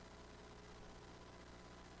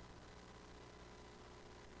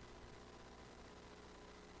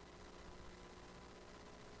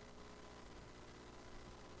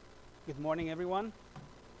Good morning, everyone.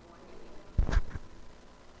 I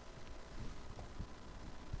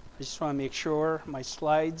just want to make sure my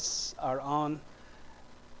slides are on.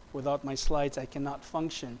 Without my slides, I cannot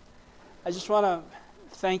function. I just want to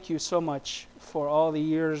thank you so much for all the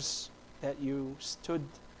years that you stood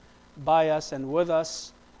by us and with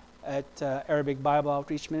us at Arabic Bible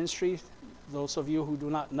Outreach Ministry. Those of you who do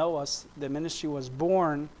not know us, the ministry was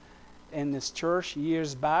born in this church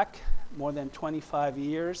years back, more than 25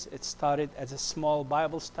 years. It started as a small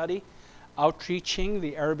Bible study, outreaching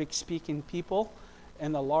the Arabic-speaking people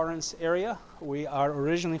in the Lawrence area. We are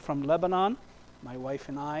originally from Lebanon, my wife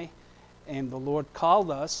and I, and the Lord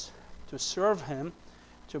called us to serve Him,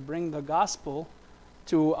 to bring the gospel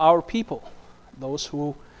to our people, those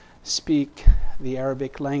who speak the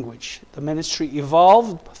Arabic language. The ministry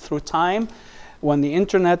evolved through time when the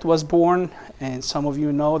internet was born, and some of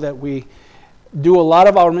you know that we do a lot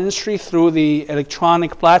of our ministry through the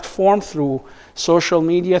electronic platform, through social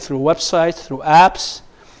media, through websites, through apps.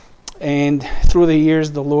 And through the years,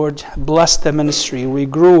 the Lord blessed the ministry. We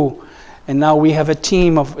grew, and now we have a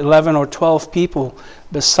team of 11 or 12 people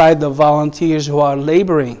beside the volunteers who are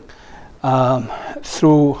laboring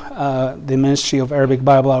through the ministry of Arabic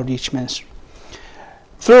Bible Outreach Ministry.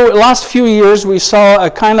 Through the last few years, we saw a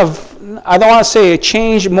kind of, I don't want to say a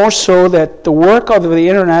change, more so that the work of the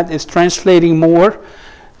internet is translating more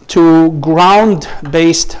to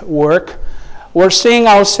ground-based work. We're seeing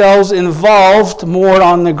ourselves involved more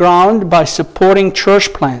on the ground by supporting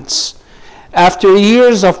church plants. After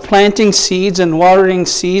years of planting seeds and watering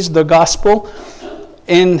seeds, the gospel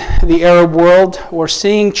in the Arab world, we're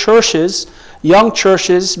seeing churches, young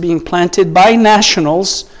churches being planted by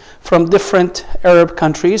nationals from different Arab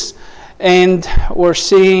countries, and we're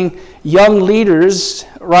seeing young leaders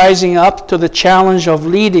rising up to the challenge of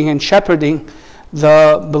leading and shepherding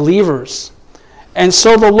the believers. And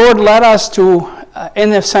so the Lord led us to,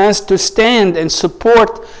 in a sense, to stand and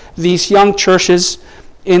support these young churches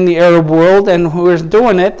in the Arab world, and we're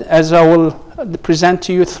doing it, as I will present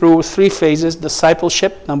to you, through three phases.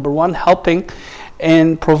 Discipleship, number one, helping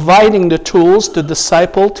and providing the tools to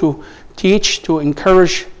disciple, to teach, to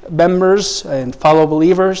encourage members and fellow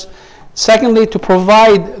believers. Secondly, to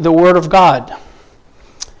provide the Word of God.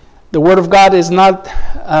 The Word of God is not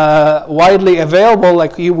widely available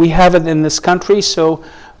like we have it in this country, so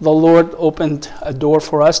the Lord opened a door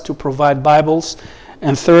for us to provide Bibles.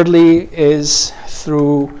 And thirdly is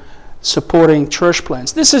through supporting church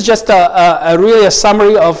plants. This is just really a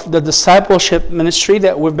summary of the discipleship ministry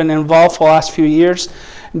that we've been involved for the last few years.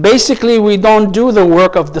 Basically, we don't do the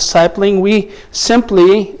work of discipling. We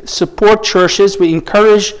simply support churches. We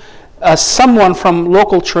encourage someone from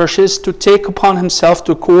local churches to take upon himself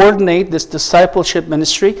to coordinate this discipleship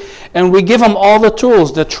ministry, and we give him all the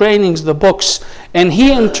tools, the trainings, the books, and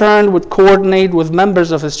he in turn would coordinate with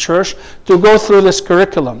members of his church to go through this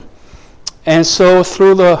curriculum. And so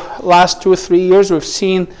through the last 2 or 3 years, we've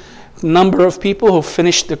seen a number of people who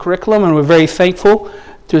finished the curriculum, and we're very thankful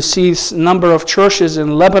to see a number of churches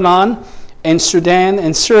in Lebanon and Sudan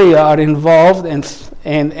and Syria are involved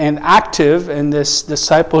and active in this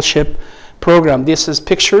discipleship program. This is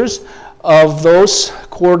pictures of those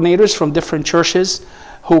coordinators from different churches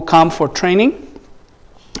who come for training,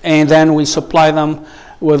 and then we supply them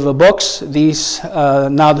with the books. These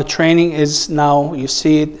now the training is now, you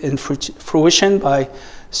see it in fruition by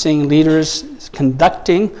seeing leaders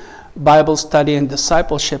conducting Bible study and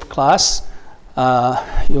discipleship class.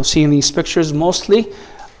 You'll see in these pictures mostly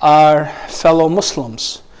are fellow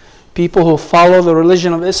Muslims, people who follow the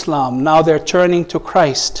religion of Islam. Now they're turning to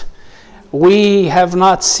Christ. We have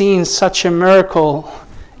not seen such a miracle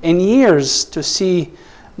in years to see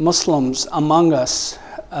Muslims among us,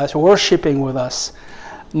 worshiping with us.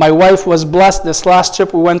 My wife was blessed. This last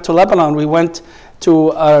trip we went to Lebanon. We went to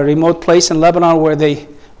a remote place in Lebanon where they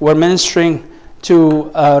were ministering to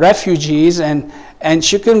refugees, and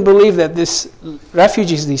she couldn't believe that these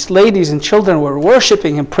refugees, these ladies and children, were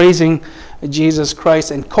worshiping and praising Jesus Christ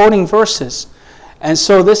and quoting verses. And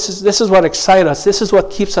so this is what excites us. This is what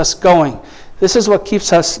keeps us going. This is what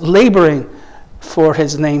keeps us laboring for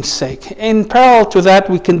His name's sake. In parallel to that,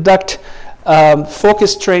 we conduct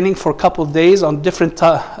focused training for a couple of days on different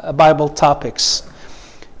Bible topics.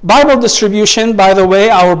 Bible distribution, by the way,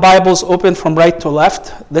 our Bibles open from right to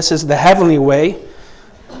left. This is the heavenly way.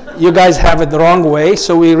 You guys have it the wrong way,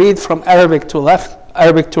 so we read from Arabic to left,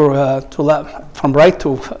 from right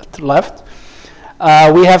to left.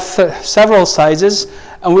 We have several sizes,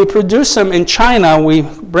 and we produce them in China. We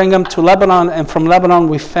bring them to Lebanon, and from Lebanon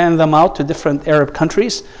we fan them out to different Arab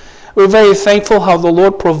countries. We're very thankful how the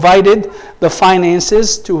Lord provided the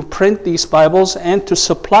finances to print these Bibles and to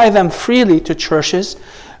supply them freely to churches.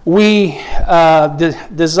 We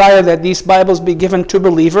desire that these Bibles be given to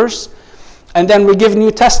believers, and then we give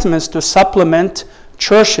New Testaments to supplement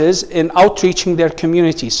churches in outreaching their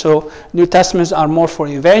communities. So New Testaments are more for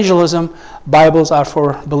evangelism. Bibles are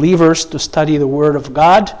for believers to study the Word of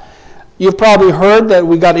God. You've probably heard that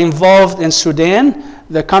we got involved in Sudan.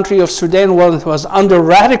 The country of Sudan was under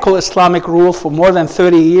radical Islamic rule for more than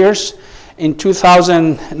 30 years. In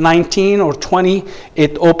 2019 or 20,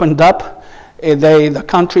 it opened up. The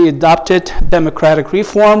country adopted democratic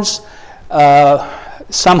reforms.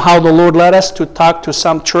 Somehow the Lord led us to talk to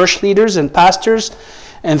some church leaders and pastors,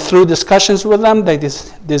 and through discussions with them,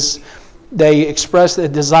 they expressed a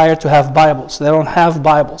desire to have Bibles. They don't have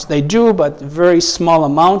Bibles. They do, but very small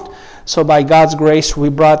amount. So by God's grace, we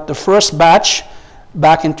brought the first batch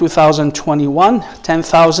back in 2021,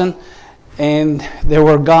 10,000, and they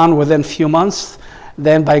were gone within a few months.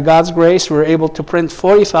 Then by God's grace, we were able to print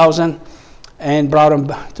 40,000 and brought them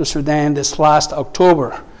to Sudan this last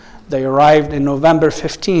October. They arrived in November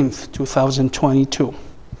 15th, 2022.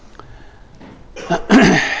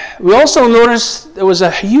 We also noticed there was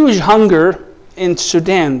a huge hunger in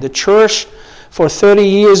Sudan. The church for 30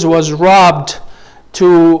 years was robbed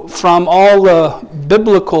from all the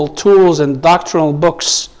biblical tools and doctrinal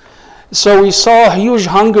books. So we saw a huge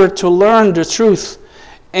hunger to learn the truth.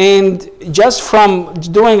 And just from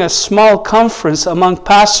doing a small conference among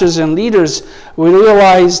pastors and leaders, we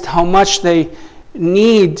realized how much they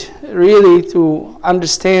need really to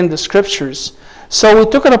understand the scriptures. So we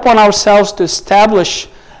took it upon ourselves to establish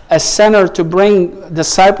a center to bring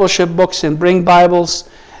discipleship books and bring Bibles.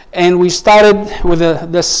 And we started with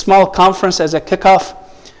this small conference as a kickoff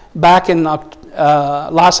back in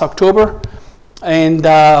last October. And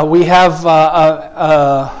we have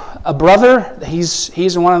a brother. He's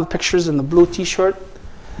in one of the pictures in the blue T-shirt.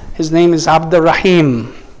 His name is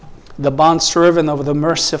Abdurrahim, the bondservant of the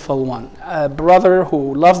Merciful One. A brother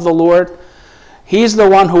who loved the Lord. He's the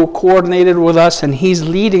one who coordinated with us, and he's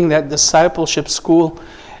leading that discipleship school.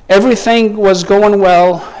 Everything was going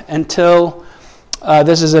well until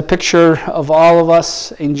this is a picture of all of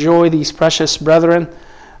us. Enjoy these precious brethren.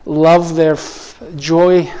 Love their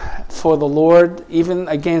joy for the Lord, even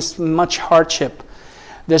against much hardship.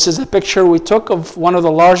 This is a picture we took of one of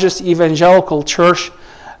the largest evangelical church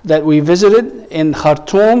that we visited in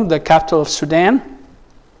Khartoum, the capital of Sudan.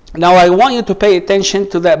 Now I want you to pay attention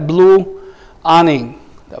to that blue awning,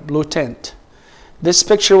 that blue tent. This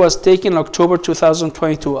picture was taken October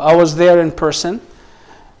 2022. I was there in person,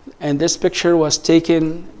 and this picture was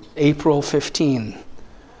taken April 15,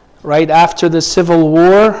 right after the Civil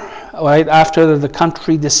War, right after the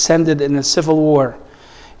country descended in a civil war.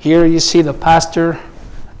 Here you see the pastor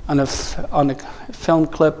on a film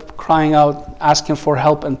clip crying out, asking for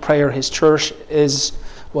help and prayer. His church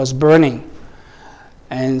was burning.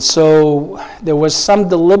 And so there was some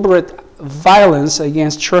deliberate violence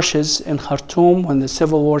against churches in Khartoum when the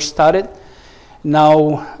civil war started.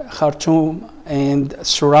 Now Khartoum and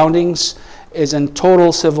surroundings is in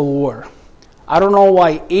total civil war. I don't know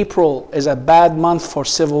why April is a bad month for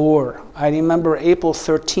civil war. I remember April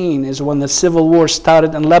 13 is when the civil war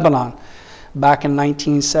started in Lebanon back in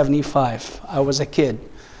 1975. I was a kid.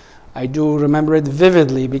 I do remember it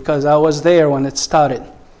vividly because I was there when it started.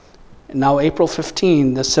 And now April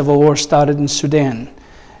 15, the civil war started in Sudan.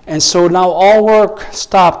 And so now all work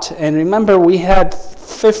stopped. And remember, we had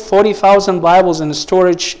 40,000 Bibles in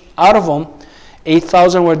storage. Out of them,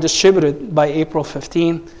 8,000 were distributed by April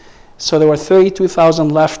 15. So there were 32,000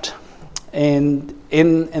 left. And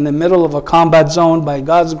in the middle of a combat zone, by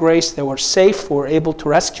God's grace, they were safe. We were able to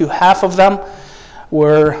rescue half of them.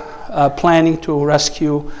 We're planning to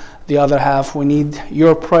rescue the other half. We need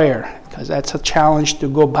your prayer, because that's a challenge to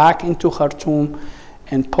go back into Khartoum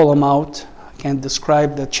and pull them out. I can't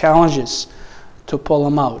describe the challenges to pull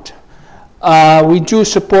them out. We do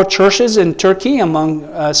support churches in Turkey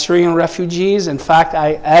among Syrian refugees. In fact,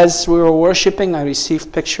 as we were worshiping, I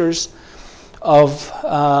received pictures of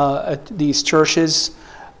these churches.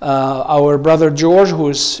 Our brother George, who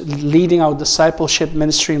is leading our discipleship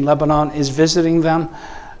ministry in Lebanon, is visiting them.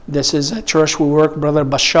 This is a church we work. Brother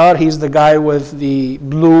Bashar, he's the guy with the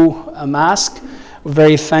blue mask. We're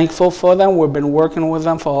very thankful for them. We've been working with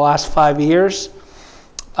them for the last 5 years.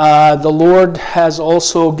 The Lord has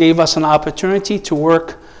also gave us an opportunity to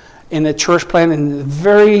work in a church plant in the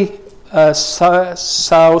very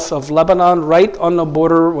south of Lebanon, right on the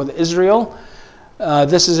border with Israel.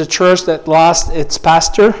 This is a church that lost its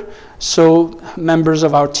pastor, so members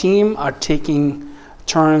of our team are taking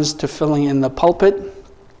turns to filling in the pulpit.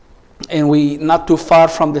 And not too far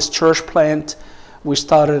from this church plant, we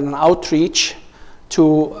started an outreach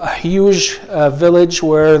to a huge village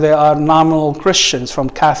where there are nominal Christians from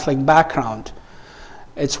Catholic background.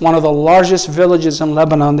 It's one of the largest villages in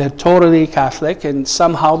Lebanon. They're totally Catholic, and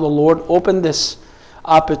somehow the Lord opened this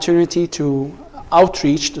opportunity to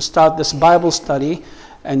outreach, to start this Bible study.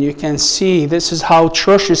 And you can see this is how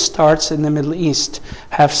churches starts in the Middle East.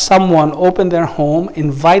 Have someone open their home,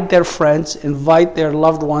 invite their friends, invite their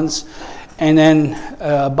loved ones, and then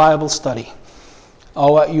a Bible study.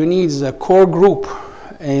 What you need is a core group,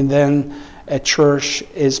 and then a church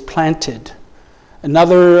is planted.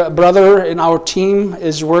 Another brother in our team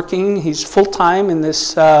is working. He's full-time in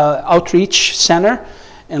this outreach center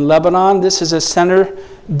in Lebanon. This is a center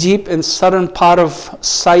deep in southern part of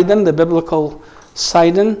Sidon, the biblical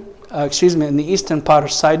Sidon, in the eastern part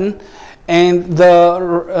of Sidon. And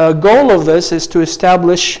the goal of this is to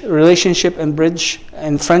establish relationship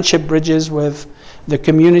and friendship bridges with the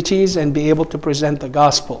communities and be able to present the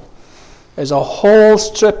gospel. There's a whole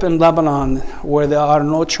strip in Lebanon where there are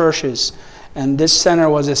no churches, and this center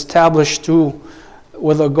was established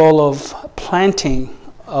with a goal of planting,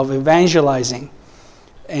 of evangelizing,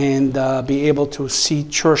 and be able to see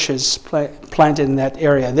churches planted in that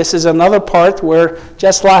area. This is another part where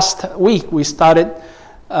just last week we started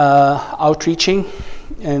outreaching,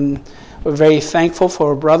 and we're very thankful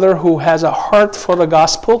for a brother who has a heart for the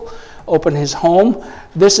gospel, open his home.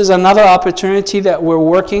 This is another opportunity that we're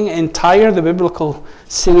working in Tyre, the biblical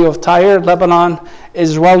city of Tyre. Lebanon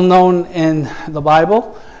is well known in the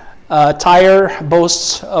Bible. Tyre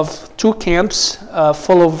boasts of 2 camps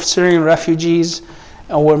full of Syrian refugees,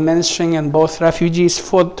 and we're ministering in both refugees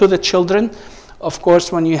to the children. Of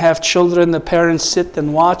course, when you have children, the parents sit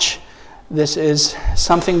and watch. This is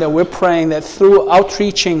something that we're praying that through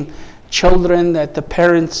outreaching children, that the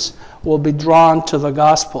parents will be drawn to the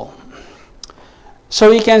gospel.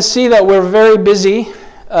 So you can see that we're very busy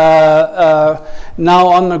now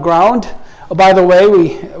on the ground. Oh, by the way,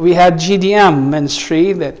 we had GDM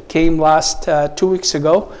ministry that came last 2 weeks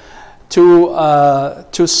ago to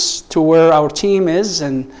where our team is,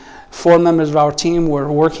 and 4 members of our team were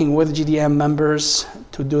working with GDM members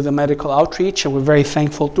to do the medical outreach, and we're very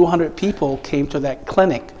thankful. 200 people came to that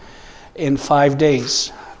clinic in 5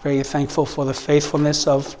 days. Very thankful for the faithfulness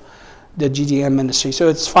of the GDM ministry. So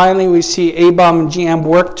it's finally we see ABOM and GM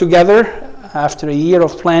work together after a year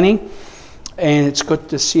of planning, and it's good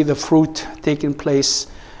to see the fruit taking place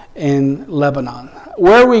in Lebanon.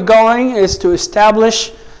 Where we're going is to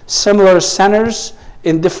establish similar centers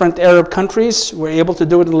in different Arab countries. We're able to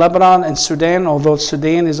do it in Lebanon and Sudan, although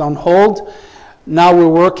Sudan is on hold. Now we're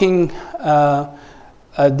working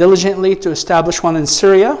diligently to establish one in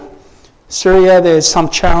Syria. Syria, there's some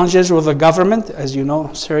challenges with the government. As you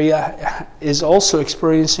know, Syria is also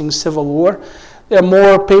experiencing civil war. There are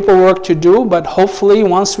more paperwork to do, but hopefully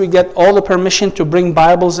once we get all the permission to bring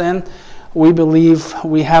Bibles in, we believe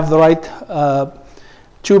we have the right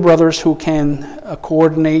 2 brothers who can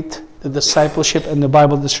coordinate the discipleship and the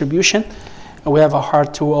Bible distribution. And we have a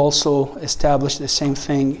heart to also establish the same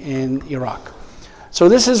thing in Iraq. So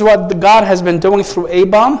this is what God has been doing through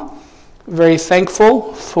ABOM. Very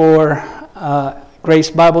thankful for Grace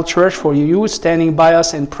Bible Church, for you standing by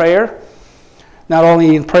us in prayer. Not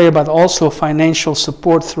only in prayer, but also financial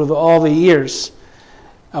support through all the years.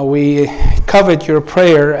 We covet your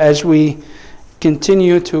prayer as we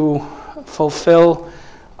continue to fulfill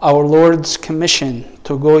our Lord's commission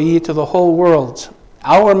to go ye to the whole world.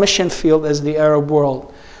 Our mission field is the Arab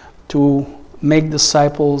world, to make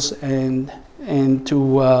disciples and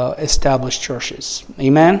to establish churches.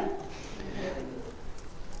 Amen?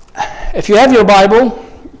 If you have your Bible,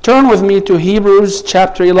 turn with me to Hebrews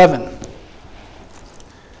chapter 11.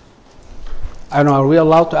 I don't know, are we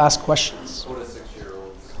allowed to ask questions? 4 to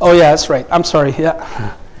 6-year-olds. Oh yeah, that's right. I'm sorry,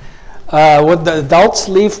 yeah. Would the adults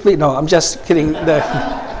leave, please? No, I'm just kidding.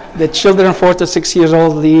 The children 4 to 6 years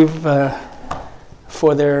old leave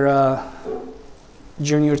for their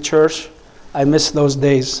junior church. I miss those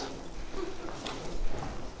days.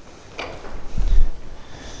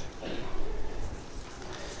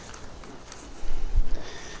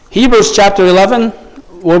 Hebrews chapter 11,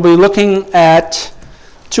 we'll be looking at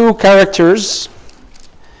 2 characters.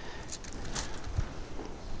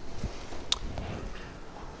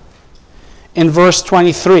 In verse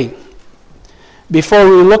 23. Before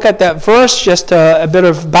we look at that verse, just a bit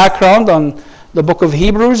of background on the book of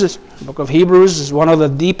Hebrews. The book of Hebrews is one of the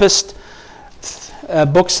deepest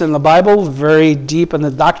books in the Bible, very deep in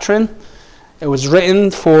the doctrine. It was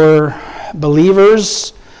written for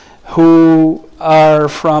believers who are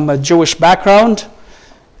from a Jewish background.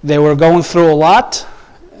 They were going through a lot.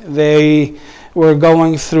 They were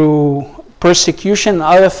going through persecution and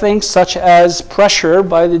other things, such as pressure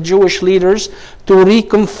by the Jewish leaders to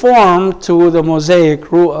reconform to the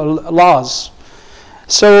Mosaic laws.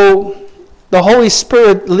 So the Holy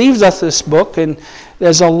Spirit leaves us this book, and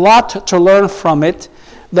there's a lot to learn from it.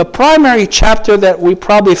 The primary chapter that we're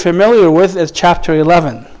probably familiar with is chapter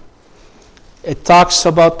 11. It talks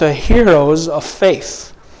about the heroes of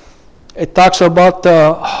faith. It talks about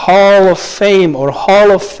the Hall of Fame or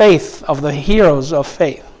Hall of Faith of the heroes of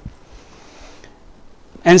faith.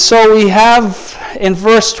 And so we have in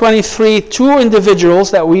verse 23 two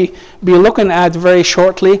individuals that we be looking at very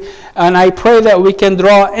shortly, and I pray that we can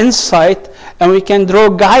draw insight and we can draw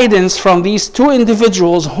guidance from these two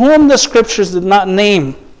individuals whom the scriptures did not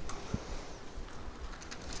name.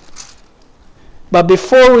 But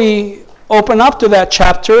before we open up to that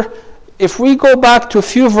chapter, if we go back to a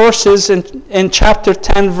few verses in chapter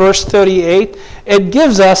 10, verse 38, it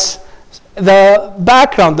gives us the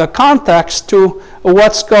background, the context to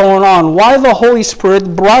what's going on, why the Holy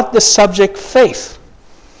Spirit brought the subject faith.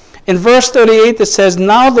 In verse 38 it says,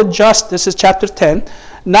 now the just, this is chapter 10,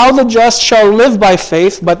 now the just shall live by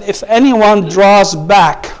faith, but if anyone draws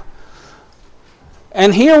back.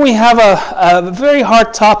 And here we have a very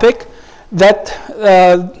hard topic that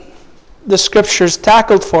the scriptures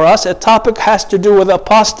tackled for us. A topic has to do with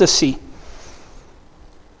apostasy.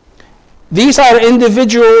 These are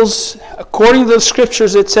individuals, according to the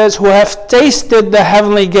scriptures, it says, who have tasted the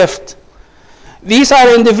heavenly gift. These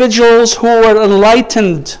are individuals who were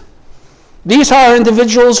enlightened. These are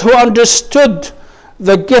individuals who understood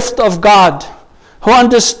the gift of God, who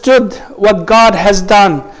understood what God has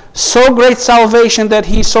done. So great salvation that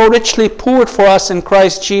He so richly poured for us in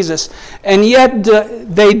Christ Jesus. And yet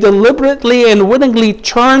they deliberately and willingly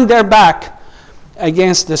turned their back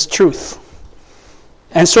against this truth.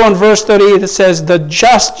 And so in verse 38 it says, the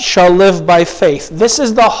just shall live by faith. This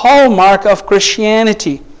is the hallmark of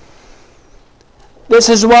Christianity. This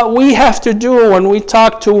is what we have to do when we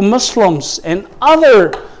talk to Muslims and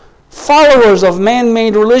other followers of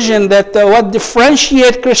man-made religion, that what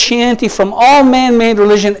differentiates Christianity from all man-made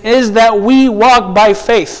religion is that we walk by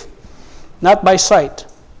faith, not by sight.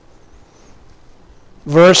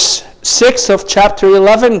 Verse 6 of chapter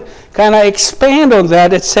 11 kind of expand on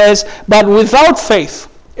that. It says, but without faith,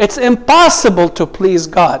 it's impossible to please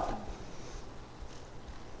God.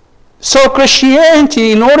 So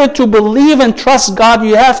Christianity, in order to believe and trust God,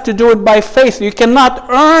 you have to do it by faith. You cannot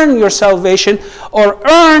earn your salvation or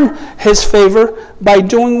earn His favor by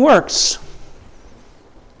doing works.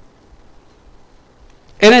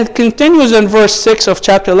 And it continues in verse 6 of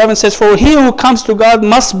chapter 11. It says, for he who comes to God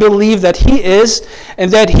must believe that He is, and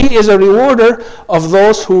that He is a rewarder of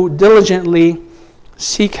those who diligently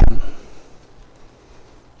seek Him.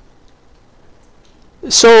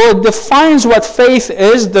 So it defines what faith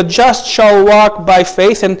is. The just shall walk by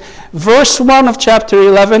faith. And verse 1 of chapter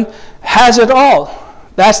 11 has it all.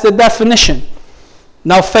 That's the definition.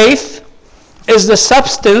 Now faith is the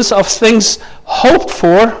substance of things hoped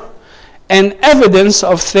for and evidence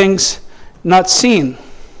of things not seen.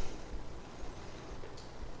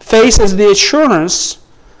 Faith is the assurance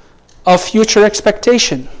of future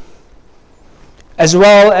expectation, as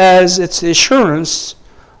well as its assurance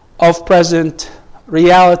of present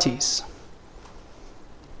realities.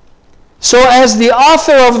 So as the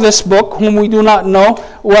author of this book, whom we do not know,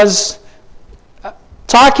 was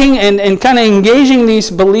talking and kind of engaging these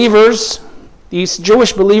believers, these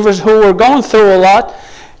Jewish believers who were going through a lot,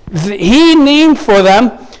 he named for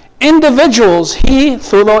them individuals. He,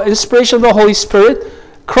 through the inspiration of the Holy Spirit,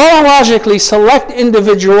 chronologically select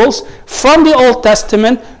individuals from the Old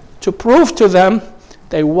Testament to prove to them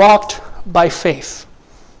they walked by faith,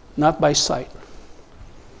 not by sight.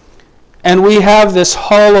 And we have this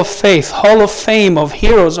hall of faith, hall of fame of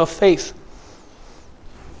heroes of faith.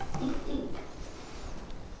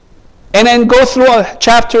 And then go through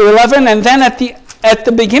chapter 11, and then at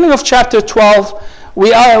the beginning of chapter 12,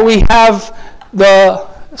 we have the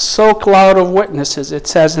cloud of witnesses. It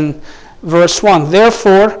says in verse 1,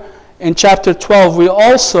 therefore, in chapter 12, we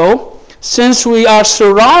also, since we are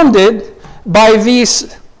surrounded by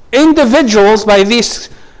these individuals, by these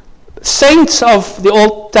saints of the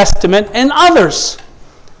Old Testament and others,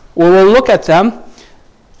 we will look at them.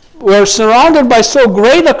 We're surrounded by so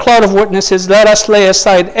great a cloud of witnesses, let us lay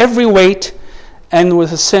aside every weight and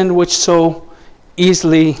with a sin which so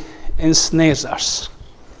easily ensnares us.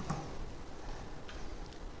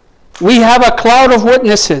 We have a cloud of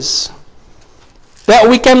witnesses that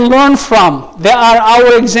we can learn from. They are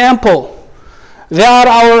our example. They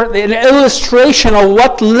are an illustration of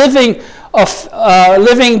what living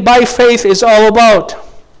by faith is all about.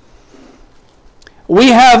 We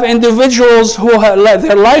have individuals who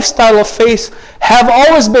their lifestyle of faith have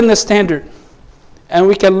always been the standard, and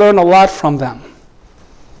we can learn a lot from them.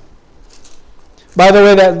 By the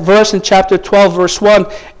way, that verse in chapter 12, verse 1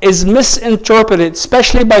 is misinterpreted,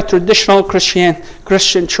 especially by traditional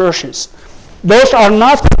Christian churches. Those are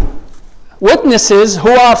not witnesses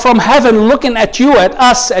who are from heaven looking at you, at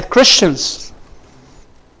us, at Christians.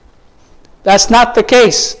 That's not the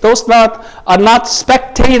case. Those are not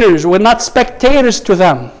spectators. We're not spectators to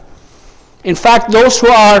them. In fact, those who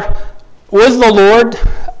are with the Lord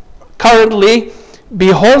currently,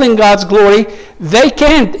 beholding God's glory, they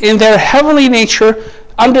can't, in their heavenly nature,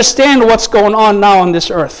 understand what's going on now on this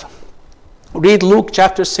earth. Read Luke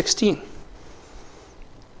chapter 16.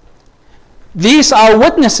 These are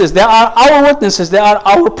witnesses. They are our witnesses. They are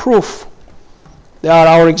our proof. They are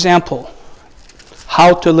our example.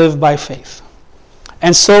 How to live by faith.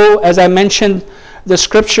 And so, as I mentioned, the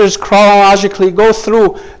scriptures chronologically go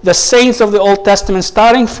through the saints of the Old Testament,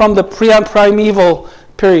 starting from the primeval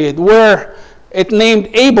period, where it named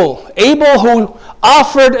Abel. Abel, who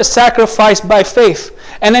offered a sacrifice by faith.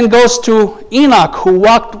 And then goes to Enoch, who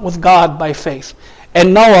walked with God by faith.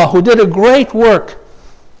 And Noah, who did a great work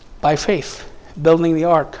by faith, building the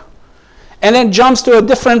ark. And then jumps to a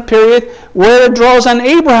different period where it draws on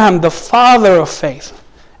Abraham, the father of faith,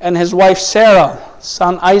 and his wife Sarah,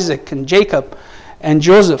 son Isaac, and Jacob, and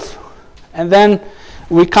Joseph. And then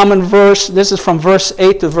we come in this is from verse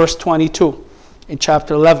 8 to verse 22 in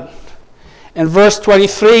chapter 11. In verse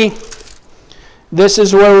 23, this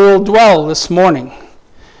is where we will dwell this morning.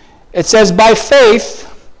 It says, by faith,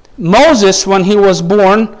 Moses, when he was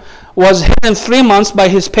born, was hidden 3 months by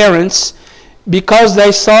his parents because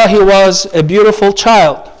they saw he was a beautiful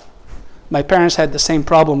child. My parents had the same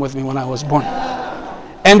problem with me when I was born.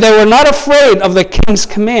 And they were not afraid of the king's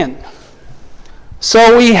command.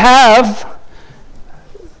 So we have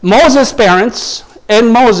Moses' parents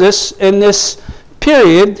and Moses in this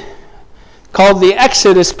period called the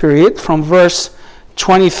Exodus period, from verse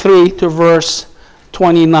 23 to verse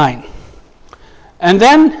 29. And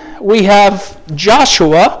then we have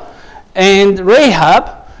Joshua and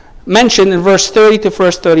Rahab mentioned in verse 30 to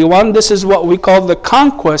verse 31. This is what we call the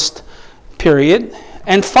conquest period.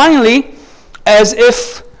 And finally, as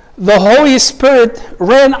if the Holy Spirit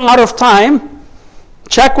ran out of time,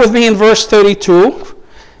 check with me in verse 32.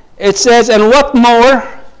 It says, and what more,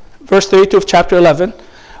 verse 32 of chapter 11,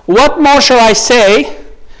 what more shall I say?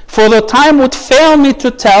 For the time would fail me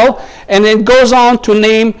to tell. And it goes on to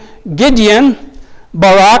name Gideon,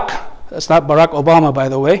 Barak, that's not Barack Obama, by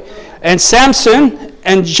the way, and Samson,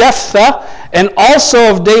 and Jephthah, and also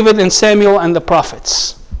of David and Samuel and the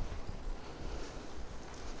prophets.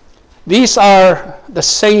 These are the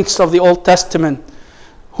saints of the Old Testament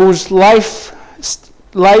whose life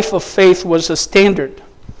of faith was a standard,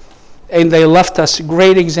 and they left us a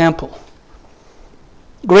great example,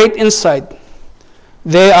 great insight.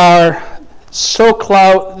 They are so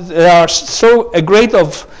great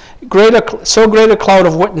a cloud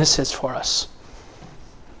of witnesses for us.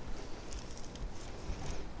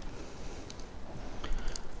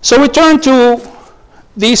 So we turn to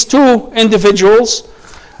these two individuals,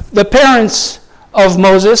 the parents of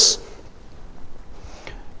Moses,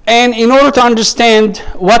 and in order to understand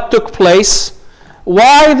what took place,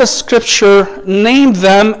 why the scripture named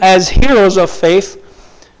them as heroes of faith,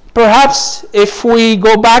 perhaps if we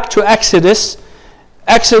go back to Exodus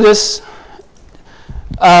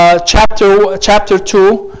chapter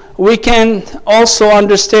 2, we can also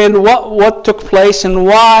understand what took place and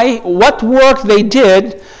what work they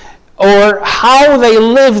did, or how they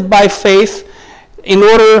lived by faith in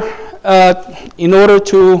order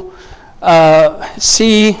to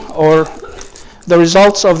see or the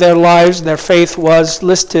results of their lives. Their faith was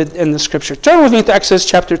listed in the scripture. Turn with me to Exodus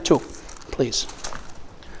chapter 2, please.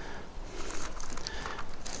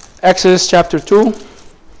 Exodus chapter 2.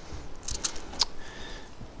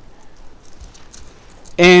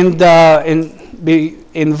 And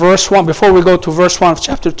in verse 1, before we go to verse 1 of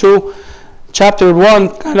chapter 2, chapter 1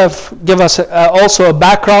 kind of give us also a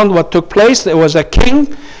background what took place. There was a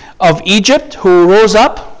king of Egypt who rose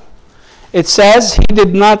up. It says he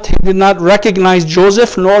did not recognize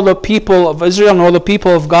Joseph, nor the people of Israel, nor the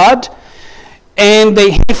people of God. And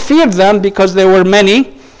he feared them because they were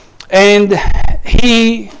many. And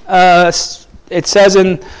it says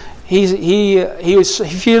he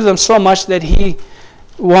feared them so much that he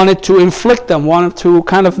wanted to inflict them, wanted to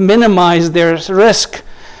kind of minimize their risk,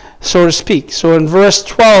 so to speak. So in verse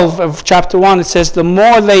 12 of chapter 1, it says, the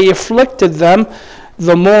more they afflicted them,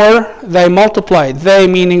 the more they multiplied. They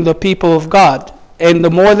meaning the people of God. And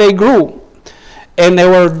the more they grew. And they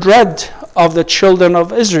were dread of the children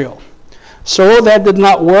of Israel. So that did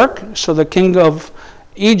not work. So the king of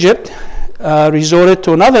Egypt resorted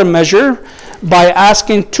to another measure by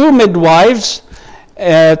asking 2 midwives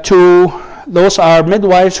those are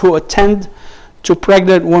midwives who attend to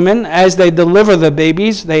pregnant women as they deliver the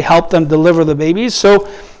babies. They help them deliver the babies. So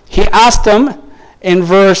he asked them in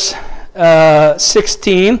verse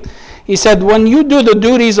 16, he said, when you do the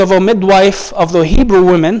duties of a midwife of the Hebrew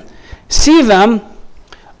women, see them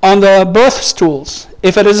on the birth stools.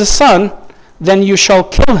 If it is a son, then you shall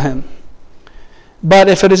kill him. But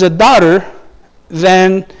if it is a daughter,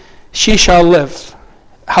 then she shall live.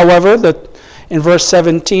 However, in verse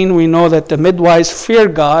 17, we know that the midwives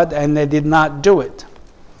feared God and they did not do it.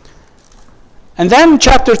 And then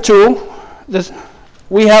chapter 2,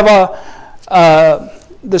 we have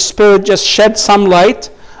the Spirit just shed some light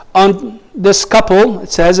on this couple.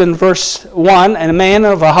 It says in verse 1, and a man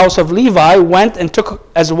of a house of Levi went and took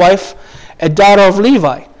as wife a daughter of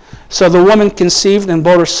Levi. So the woman conceived and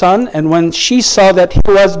bore a son, and when she saw that he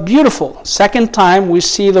was beautiful, second time we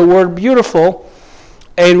see the word beautiful,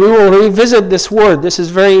 and we will revisit this word. This is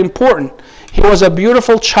very important. He was a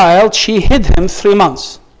beautiful child. She hid him 3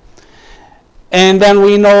 months. And then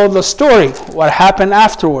we know the story, what happened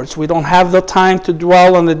afterwards. We don't have the time to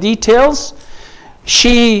dwell on the details.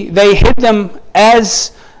 They hid them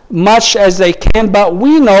as much as they can, but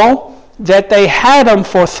we know that they had him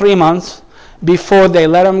for 3 months before they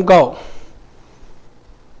let him go.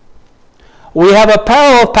 We have a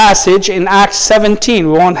parallel passage in Acts 17.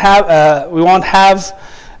 We won't have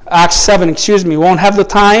Acts 7, We won't have the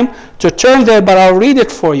time to turn there, but I'll read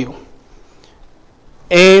it for you.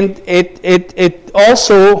 And it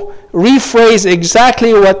also rephrased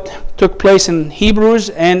exactly what took place in Hebrews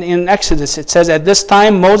and in Exodus. It says, at this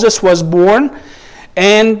time Moses was born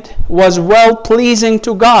and was well-pleasing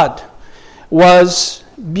to God, was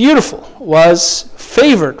beautiful, was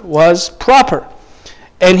favored, was proper.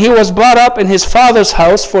 And he was brought up in his father's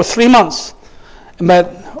house for 3 months.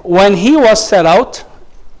 But when he was set out,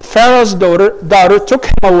 Pharaoh's daughter took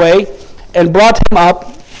him away and brought him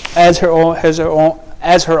up as her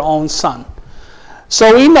own son.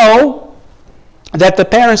 So we know that the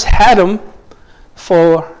parents had him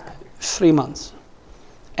for 3 months.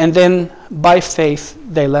 And then by faith,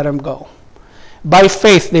 they let him go. By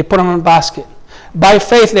faith, they put him in a basket. By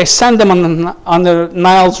faith, they sent him on the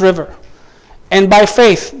Nile's river. And by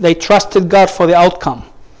faith, they trusted God for the outcome.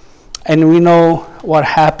 And we know what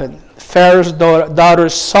happened. Pharaoh's daughter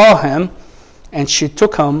saw him, and she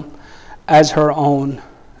took him as her own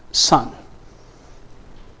son.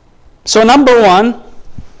 So number one,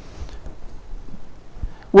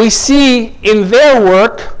 we see in their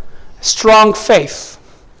work strong faith.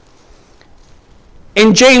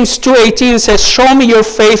 In James 2:18 it says, show me your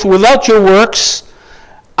faith without your works.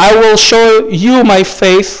 I will show you my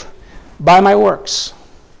faith by my works.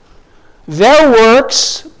 Their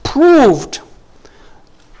works proved,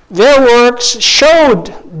 their works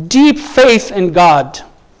showed deep faith in God.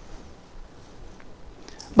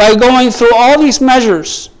 By going through all these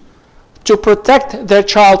measures to protect their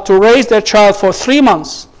child, to raise their child for 3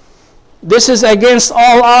 months. This is against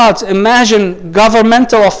all odds. Imagine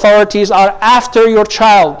governmental authorities are after your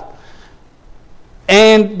child.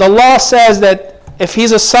 And the law says that if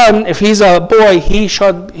he's a son, if he's a boy, he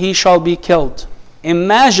shall be killed.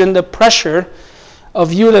 Imagine the pressure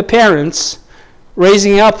of you, the parents,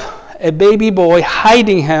 raising up a baby boy,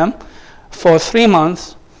 hiding him for 3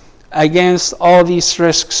 months against all these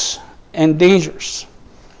risks and dangers.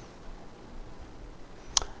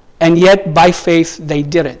 And yet, by faith, they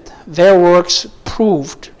did it. Their works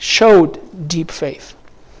showed deep faith.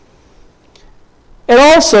 And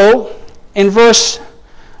also, in verse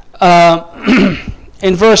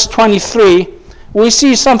 23, we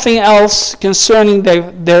see something else concerning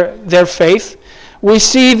their faith. We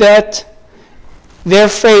see that their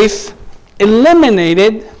faith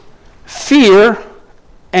eliminated fear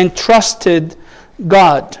and trusted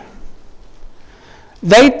God.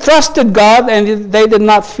 They trusted God and they did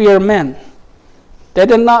not fear men. They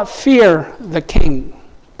did not fear the king.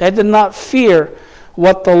 They did not fear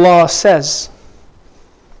what the law says.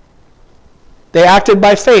 They acted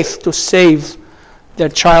by faith to save their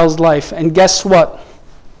child's life. And guess what?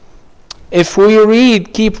 If we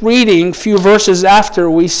keep reading a few verses after,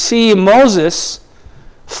 we see Moses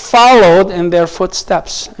followed in their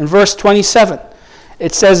footsteps. In verse 27,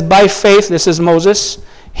 it says, by faith, this is Moses,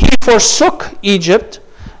 he forsook Egypt,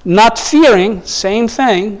 not fearing, same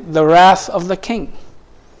thing, the wrath of the king.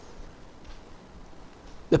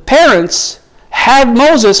 The parents had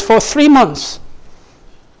Moses for 3 months.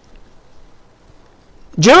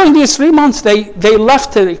 During these 3 months, they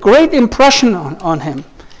left a great impression on him.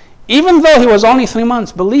 Even though he was only 3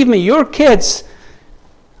 months, believe me, your kids,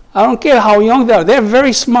 I don't care how young they are, they're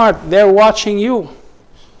very smart. They're watching you.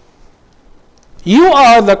 You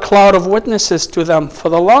are the cloud of witnesses to them for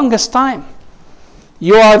the longest time.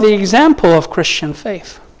 You are the example of Christian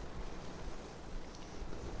faith.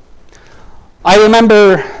 I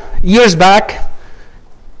remember years back,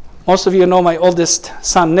 most of you know my oldest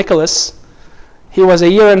son, Nicholas. He was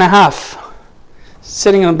 1.5 years,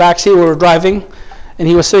 sitting in the back seat. We were driving, and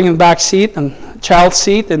he was sitting in the back seat, and child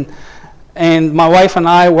seat, and my wife and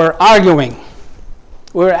I were arguing.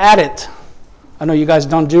 We were at it. I know you guys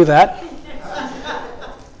don't do that.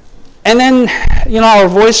 And then, our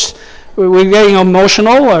voice, we're getting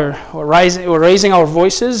emotional, or we're raising our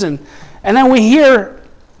voices, and then we hear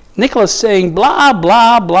Nicholas saying, blah,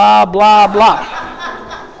 blah, blah, blah, blah.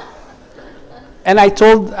 And I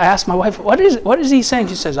asked my wife, what is he saying?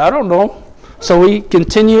 She says, I don't know. So we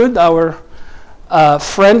continued our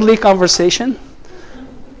friendly conversation.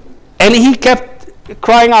 And he kept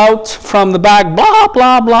crying out from the back, blah,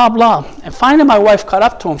 blah, blah, blah. And finally my wife caught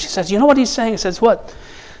up to him. She says, you know what he's saying? He says, what?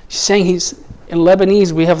 She's saying in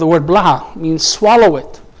Lebanese, we have the word blah, means swallow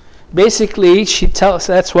it. Basically,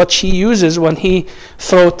 that's what she uses when he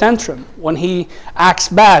throws tantrum, when he acts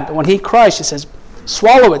bad, when he cries. She says,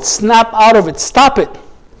 swallow it, snap out of it, stop it.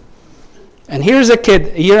 And here's a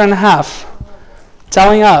kid, 1.5 years,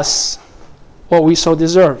 telling us what we so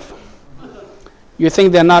deserve. You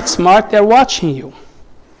think they're not smart? They're watching you.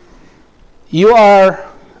 You are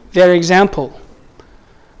their example.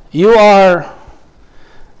 You are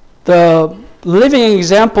the living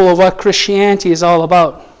example of what Christianity is all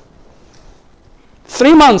about.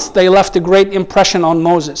 3 months they left a great impression on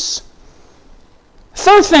Moses.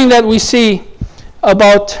 Third thing that we see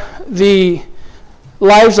about the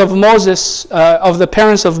lives of Moses, of the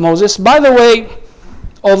parents of Moses. By the way,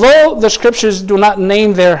 although the scriptures do not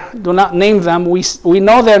name them, we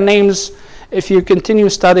know their names if you continue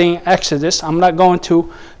studying Exodus. I'm not going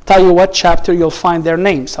to tell you what chapter you'll find their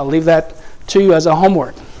names. I'll leave that to you as a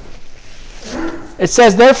homework. It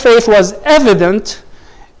says their faith was evident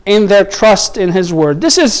in their trust in his word.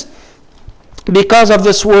 This is because of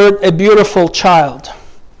this word, a beautiful child.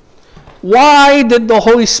 Why did the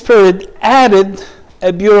Holy Spirit added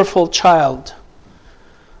a beautiful child?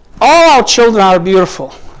 All our children are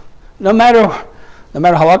beautiful, no matter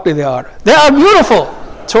how ugly they are. They are beautiful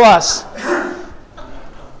to us.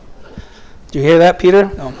 Do you hear that, Peter?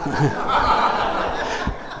 No.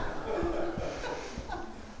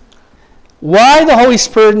 Why the Holy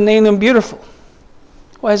Spirit named them beautiful?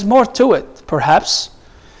 Well, there's more to it, perhaps.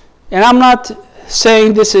 And I'm not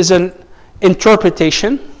saying this is an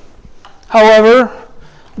interpretation. However,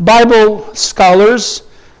 Bible scholars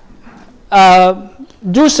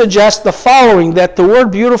do suggest the following, that the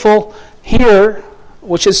word beautiful here,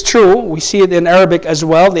 which is true, we see it in Arabic as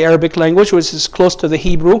well, the Arabic language, which is close to the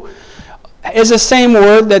Hebrew, is the same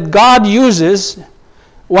word that God uses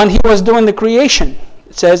when he was doing the creation.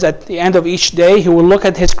 It says at the end of each day, he will look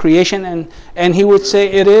at his creation and he would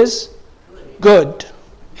say, it is good.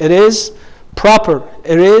 It is proper.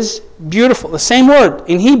 It is beautiful. The same word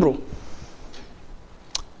in Hebrew.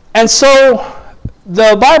 And so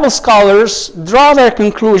the Bible scholars draw their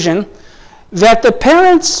conclusion that the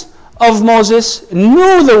parents of Moses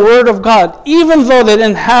knew the word of God, even though they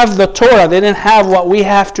didn't have the Torah, they didn't have what we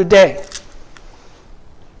have today.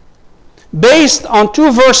 Based on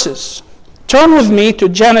 2 verses. Turn with me to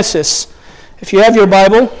Genesis. If you have your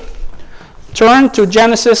Bible, turn to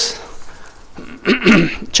Genesis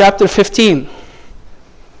chapter 15.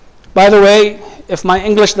 By the way, if my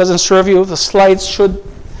English doesn't serve you, the slides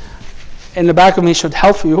in the back of me should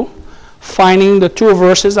help you finding the 2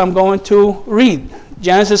 verses I'm going to read.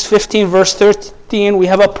 Genesis 15, verse 13, we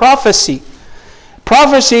have a prophecy.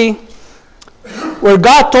 Prophecy where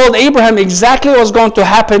God told Abraham exactly what was going to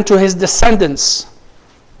happen to his descendants.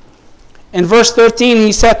 In verse 13,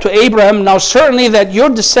 he said to Abraham, now certainly that your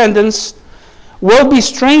descendants will be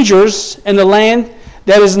strangers in the land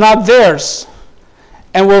that is not theirs,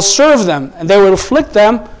 and will serve them, and they will afflict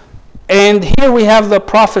them. And here we have the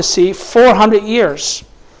prophecy, 400 years.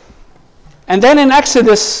 And then in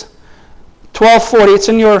Exodus 12:40, it's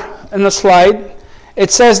in the slide, it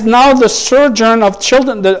says, now the sojourn of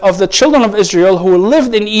the children of Israel who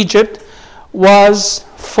lived in Egypt was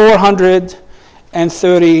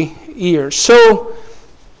 430 years. So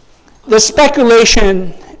the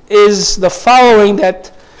speculation is the following,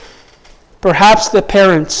 that perhaps the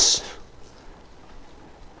parents,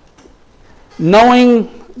 knowing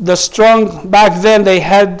the strong, back then they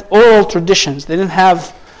had oral traditions. They didn't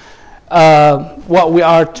have what we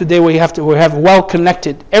are today. We have well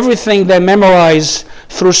connected. Everything they memorize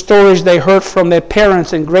through stories they heard from their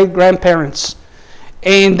parents and great-grandparents.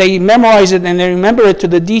 And they memorize it and they remember it to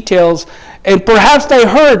the details. And perhaps they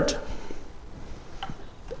heard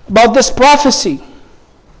about this prophecy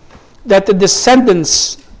that the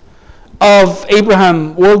descendants of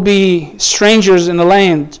Abraham will be strangers in the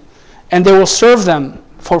land and they will serve them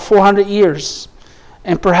for 400 years.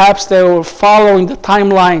 And perhaps they were following the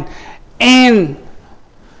timeline, and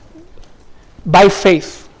by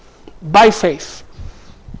faith,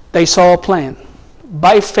 they saw a plan.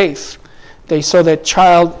 By faith, they saw that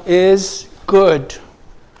child is good.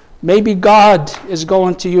 Maybe God is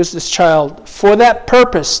going to use this child for that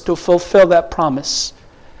purpose, to fulfill that promise.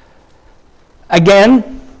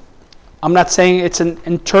 Again, I'm not saying it's an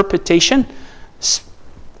interpretation,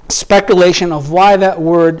 speculation of why that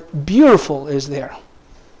word beautiful is there.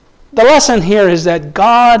 The lesson here is that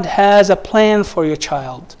God has a plan for your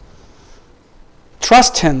child.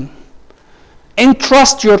 Trust Him.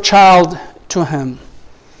 Entrust your child to Him.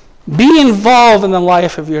 Be involved in the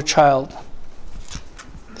life of your child.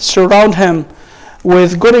 Surround him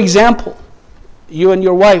with good example. You and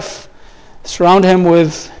your wife, surround him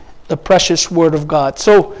with the precious Word of God.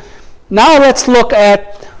 So now let's look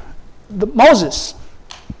at Moses.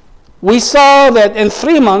 We saw that in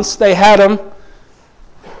 3 months they had him.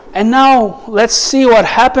 And now let's see what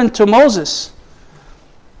happened to Moses.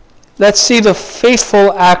 Let's see the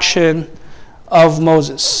faithful action of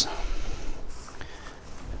Moses.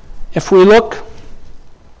 If we look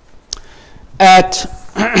at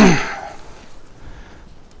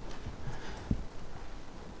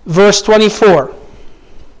verse 24,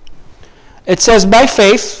 it says, by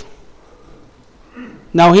faith,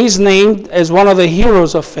 now he's named as one of the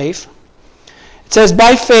heroes of faith. It says,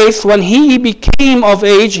 by faith, when he became of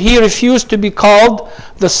age, he refused to be called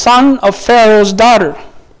the son of Pharaoh's daughter.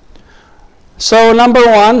 So, number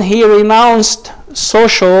one, he renounced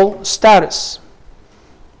social status.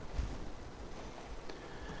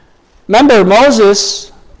 Remember,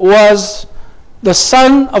 Moses was the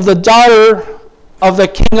son of the daughter of the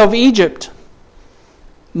king of Egypt.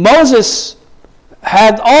 Moses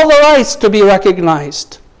had all the rights to be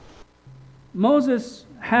recognized. Moses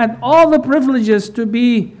had all the privileges to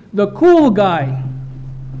be the cool guy.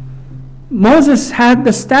 Moses had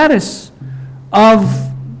the status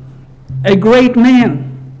of a great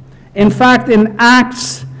man. In fact, in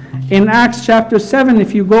Acts chapter 7,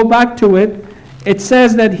 if you go back to it, it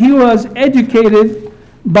says that he was educated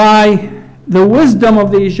by the wisdom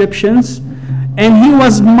of the Egyptians, and he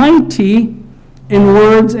was mighty in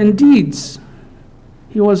words and deeds.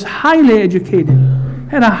 He was highly educated,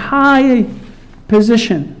 had a high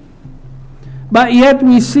position. But yet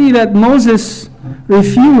we see that Moses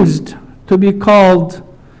refused to be called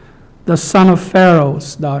the son of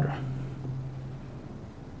Pharaoh's daughter.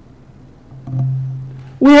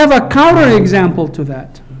 We have a counterexample to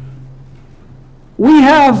that. We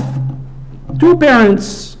have two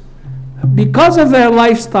parents, because of their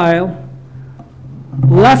lifestyle,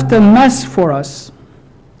 left a mess for us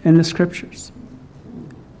in the scriptures.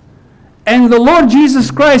 And the Lord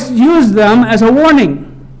Jesus Christ used them as a warning.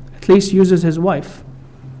 At least uses his wife.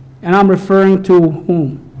 And I'm referring to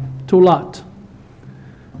whom? To Lot.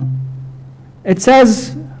 It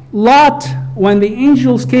says, Lot, when the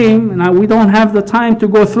angels came, and we don't have the time to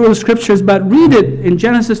go through the scriptures, but read it in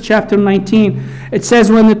Genesis chapter 19. It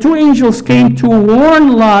says, when the two angels came to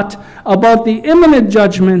warn Lot about the imminent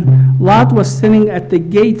judgment, Lot was sitting at the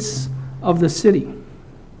gates of the city.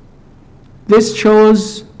 This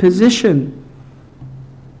shows position.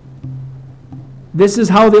 This is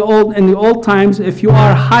how in the old times, if you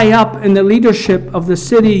are high up in the leadership of the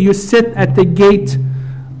city, you sit at the gate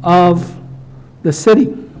of the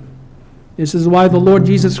city. This is why the Lord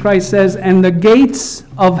Jesus Christ says, and the gates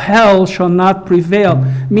of hell shall not prevail,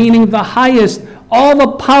 meaning the highest, all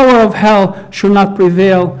the power of hell shall not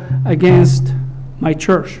prevail against my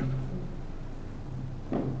church.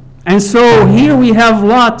 And so here we have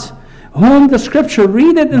Lot, whom the scripture,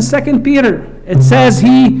 read it in 2 Peter. It says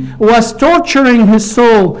he was torturing his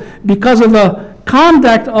soul because of the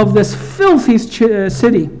conduct of this filthy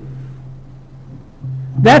city.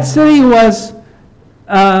 That city was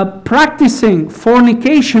practicing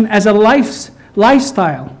fornication as a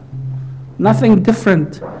lifestyle. Nothing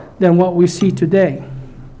different than what we see today.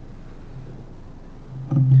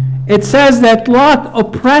 It says that Lot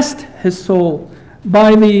oppressed his soul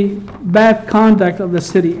by the bad conduct of the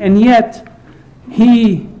city. And yet,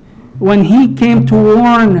 when he came to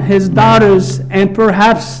warn his daughters, and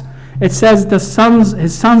perhaps it says his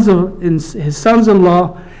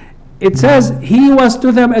sons-in-law, it says he was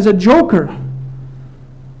to them as a joker.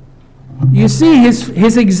 You see,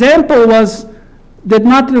 his example did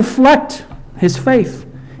not reflect his faith.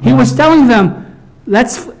 He was telling them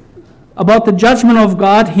about the judgment of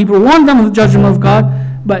God. He warned them of the judgment of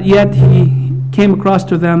God, but yet he came across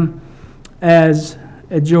to them as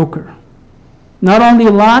a joker. Not only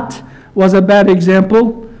Lot was a bad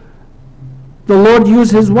example, the Lord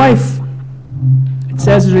used his wife. It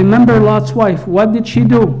says, remember Lot's wife. What did she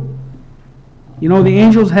do? You know, the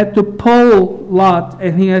angels had to pull Lot,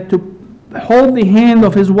 and he had to hold the hand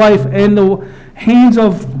of his wife and the hands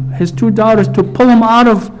of his two daughters to pull him out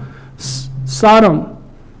of Sodom.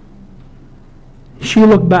 She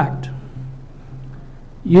looked back.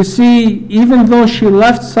 You see, even though she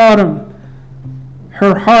left Sodom,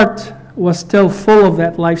 her heart was still full of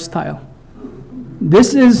that lifestyle.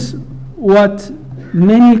 This is what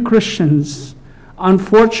many Christians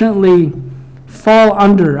unfortunately fall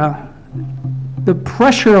under, the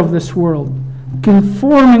pressure of this world,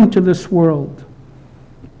 conforming to this world,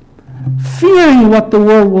 fearing what the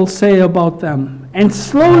world will say about them, and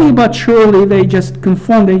slowly but surely they just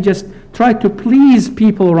conform, they just try to please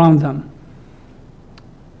people around them.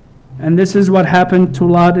 And this is what happened to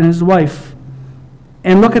Lot and his wife.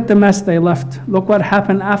 And look at the mess they left. Look what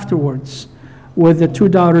happened afterwards with the two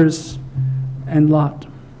daughters and Lot.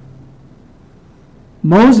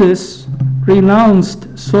 Moses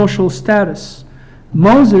renounced social status.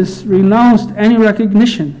 Moses renounced any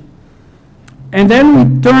recognition. And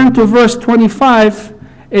then we turn to verse 25.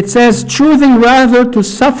 It says, choosing rather to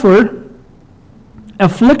suffer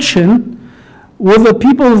affliction with the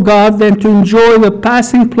people of God than to enjoy the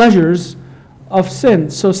passing pleasures of sin.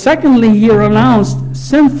 So secondly, he renounced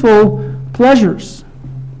sinful pleasures.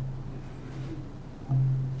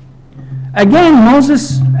 Again,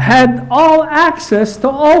 Moses had all access to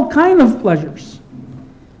all kind of pleasures.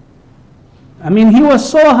 I mean, he was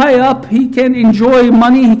so high up, he can enjoy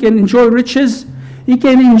money, he can enjoy riches, he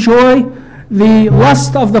can enjoy the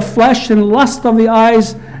lust of the flesh and lust of the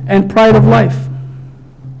eyes and pride of life.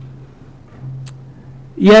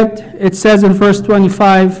 Yet, it says in verse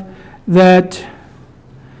 25 that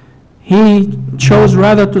he chose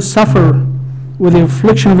rather to suffer with the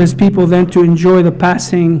affliction of his people than to enjoy the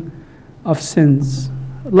passing of sins.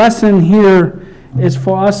 Lesson here is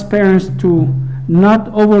for us parents to not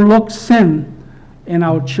overlook sin in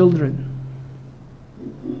our children.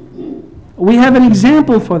 We have an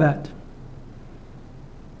example for that.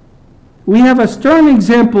 We have a stern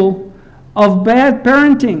example of bad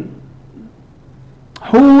parenting,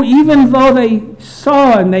 who, even though they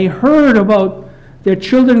saw and they heard about their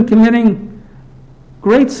children committing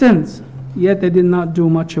great sins, yet they did not do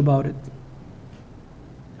much about it.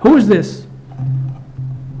 Who is this?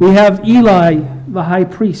 We have Eli, the high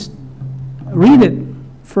priest. Read it,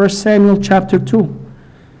 1 Samuel chapter 2.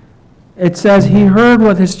 It says he heard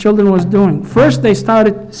what his children was doing. First they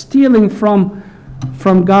started stealing from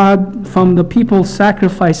God, from the people's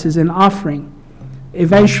sacrifices and offering.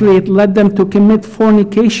 Eventually it led them to commit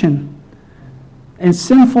fornication and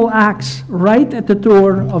sinful acts right at the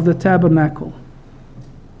door of the tabernacle.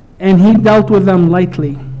 And he dealt with them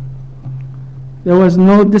lightly. There was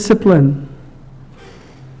no discipline.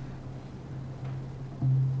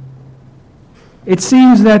 It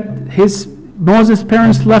seems that Moses'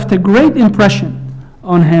 parents left a great impression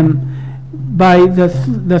on him by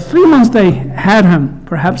the 3 months they had him,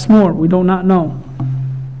 perhaps more, we do not know.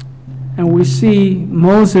 And we see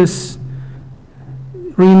Moses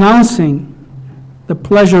renouncing the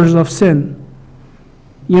pleasures of sin.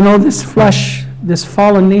 You know, this flesh, this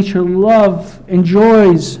fallen nature, love to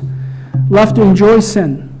enjoy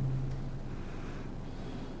sin.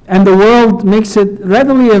 And the world makes it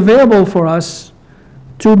readily available for us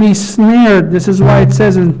to be snared. This is why it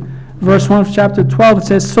says in verse 1 of chapter 12, it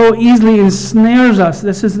says, so easily ensnares us.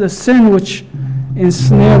 This is the sin which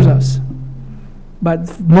ensnares us.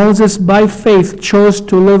 But Moses, by faith, chose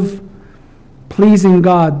to live pleasing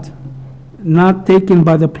God, not taken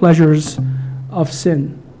by the pleasures of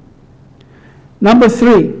sin. Number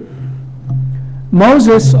 3,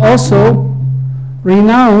 Moses also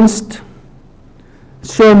renounced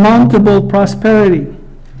surmountable prosperity.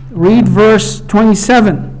 Read verse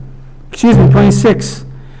 26.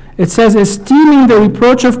 It says, esteeming the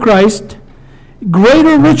reproach of Christ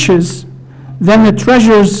greater riches than the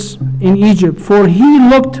treasures in Egypt, for he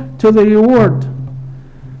looked to the reward.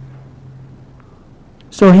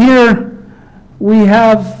 So here we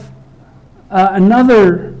have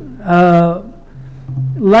another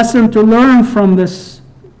lesson to learn from this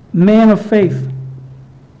man of faith.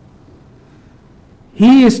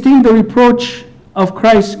 He esteemed the reproach of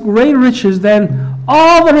Christ greater riches than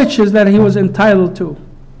all the riches that he was entitled to.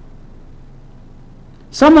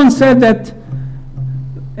 Someone said that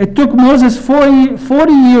it took Moses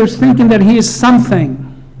 40 years thinking that he is something.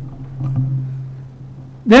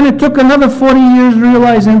 Then it took another 40 years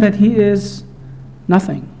realizing that he is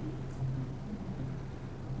nothing.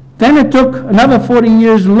 Then it took another 40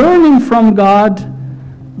 years learning from God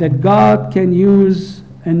that God can use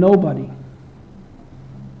a nobody.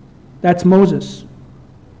 That's Moses.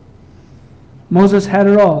 Moses had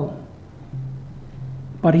it all,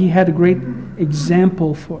 but he had a great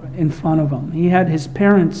example in front of him. He had his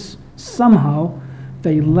parents, somehow,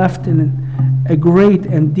 they left a great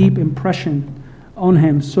and deep impression on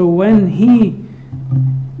him. So when he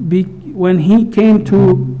came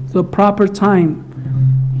to the proper time,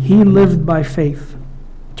 he lived by faith.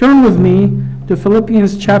 Turn with me to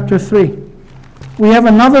Philippians chapter 3. We have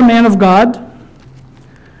another man of God,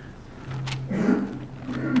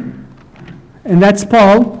 and that's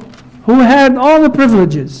Paul, who had all the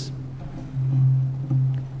privileges.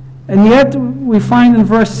 And yet we find in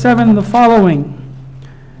verse 7 the following.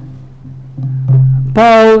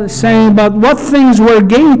 Paul is saying, "But what things were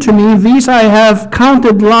gained to me, these I have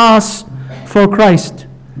counted loss for Christ.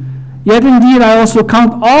 Yet indeed I also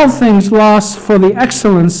count all things loss for the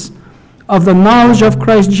excellence of the knowledge of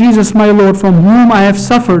Christ Jesus my Lord, from whom I have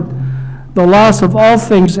suffered the loss of all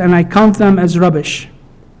things, and I count them as rubbish,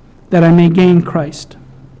 that I may gain Christ."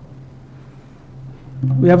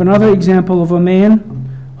 We have another example of a man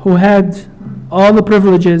who had all the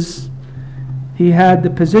privileges. He had the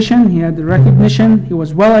position, he had the recognition, he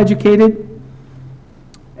was well educated,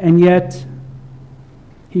 and yet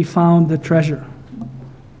he found the treasure.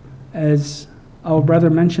 As our brother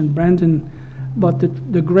mentioned, Brandon, but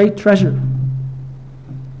the great treasure.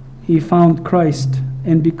 He found Christ,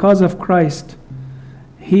 and because of Christ,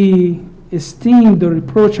 he esteemed the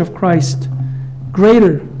reproach of Christ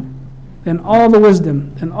greater than all the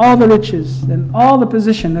wisdom, than all the riches, than all the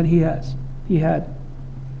position that he had.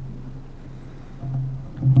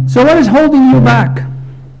 So what is holding you back?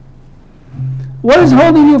 What is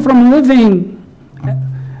holding you from living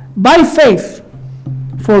by faith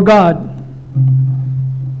for God?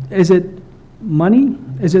 Is it money?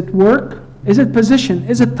 Is it work? Is it position?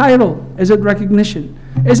 Is it title? Is it recognition?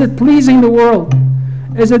 Is it pleasing the world?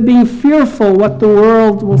 Is it being fearful what the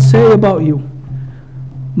world will say about you?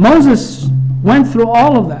 Moses went through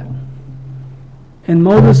all of that. And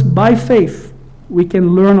Moses, by faith, we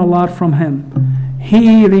can learn a lot from him.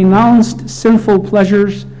 He renounced sinful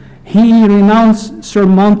pleasures. He renounced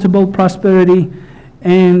surmountable prosperity.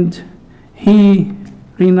 And he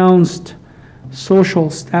renounced social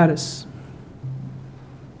status.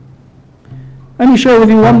 Let me share with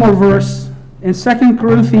you one more verse. In 2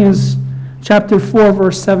 Corinthians chapter 4,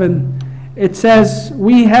 verse 7, it says,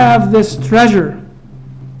 "We have this treasure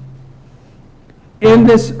in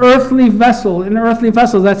this earthly vessel,"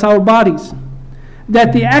 that's our bodies,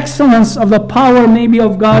 "that the excellence of the power may be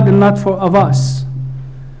of God and not of us."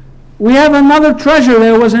 We have another treasure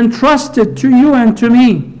that was entrusted to you and to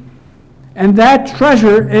me, and that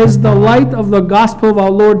treasure is the light of the gospel of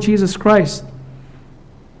our Lord Jesus Christ.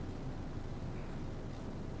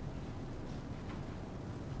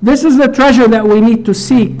 This is the treasure that we need to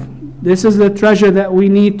seek. This is the treasure that we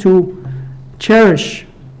need to cherish.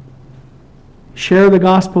 Share the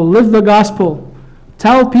gospel, live the gospel,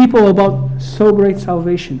 tell people about so great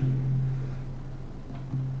salvation,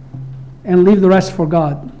 and leave the rest for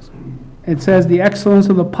God. It says the excellence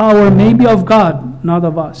of the power may be of God, not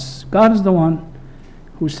of us. God is the one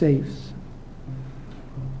who saves.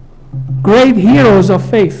 Great heroes of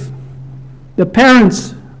faith, the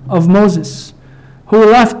parents of Moses, who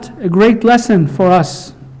left a great lesson for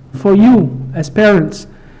us, for you as parents,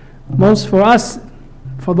 most for us,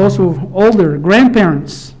 for those who are older,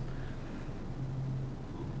 grandparents.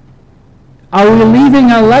 Are we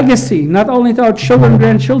leaving a legacy, not only to our children,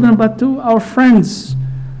 grandchildren, but to our friends,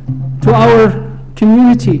 to our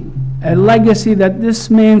community? A legacy that this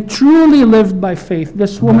man truly lived by faith,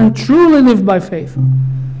 this woman truly lived by faith.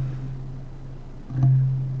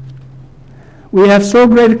 We have so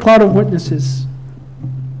great a cloud of witnesses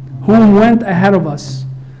whom went ahead of us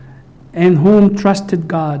and whom trusted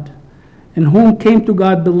God, and whom came to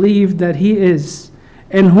God, believed that He is,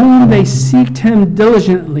 and whom they seeked Him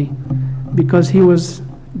diligently, because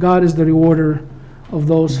God is the rewarder of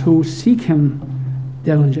those who seek Him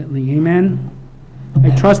diligently. Amen.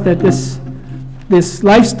 I trust that this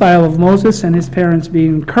lifestyle of Moses and his parents be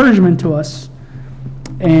an encouragement to us,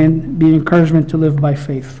 and be an encouragement to live by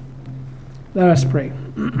faith. Let us pray.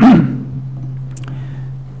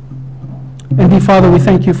 And dear Father, we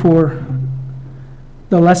thank you for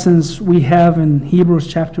the lessons we have in Hebrews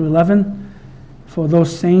chapter 11 for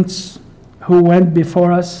those saints who went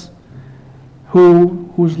before us,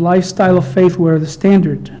 whose lifestyle of faith were the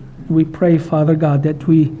standard. We pray, Father God, that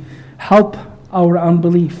we help our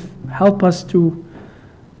unbelief, help us to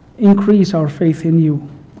increase our faith in you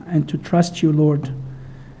and to trust you, Lord,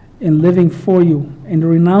 in living for you, in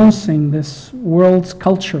renouncing this world's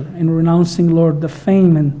culture, in renouncing, Lord, the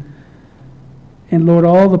fame and Lord,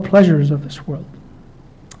 all the pleasures of this world,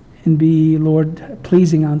 and be, Lord,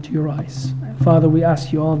 pleasing unto your eyes. And Father, we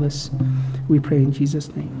ask you all this. We pray in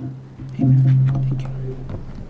Jesus' name. Amen. Thank you.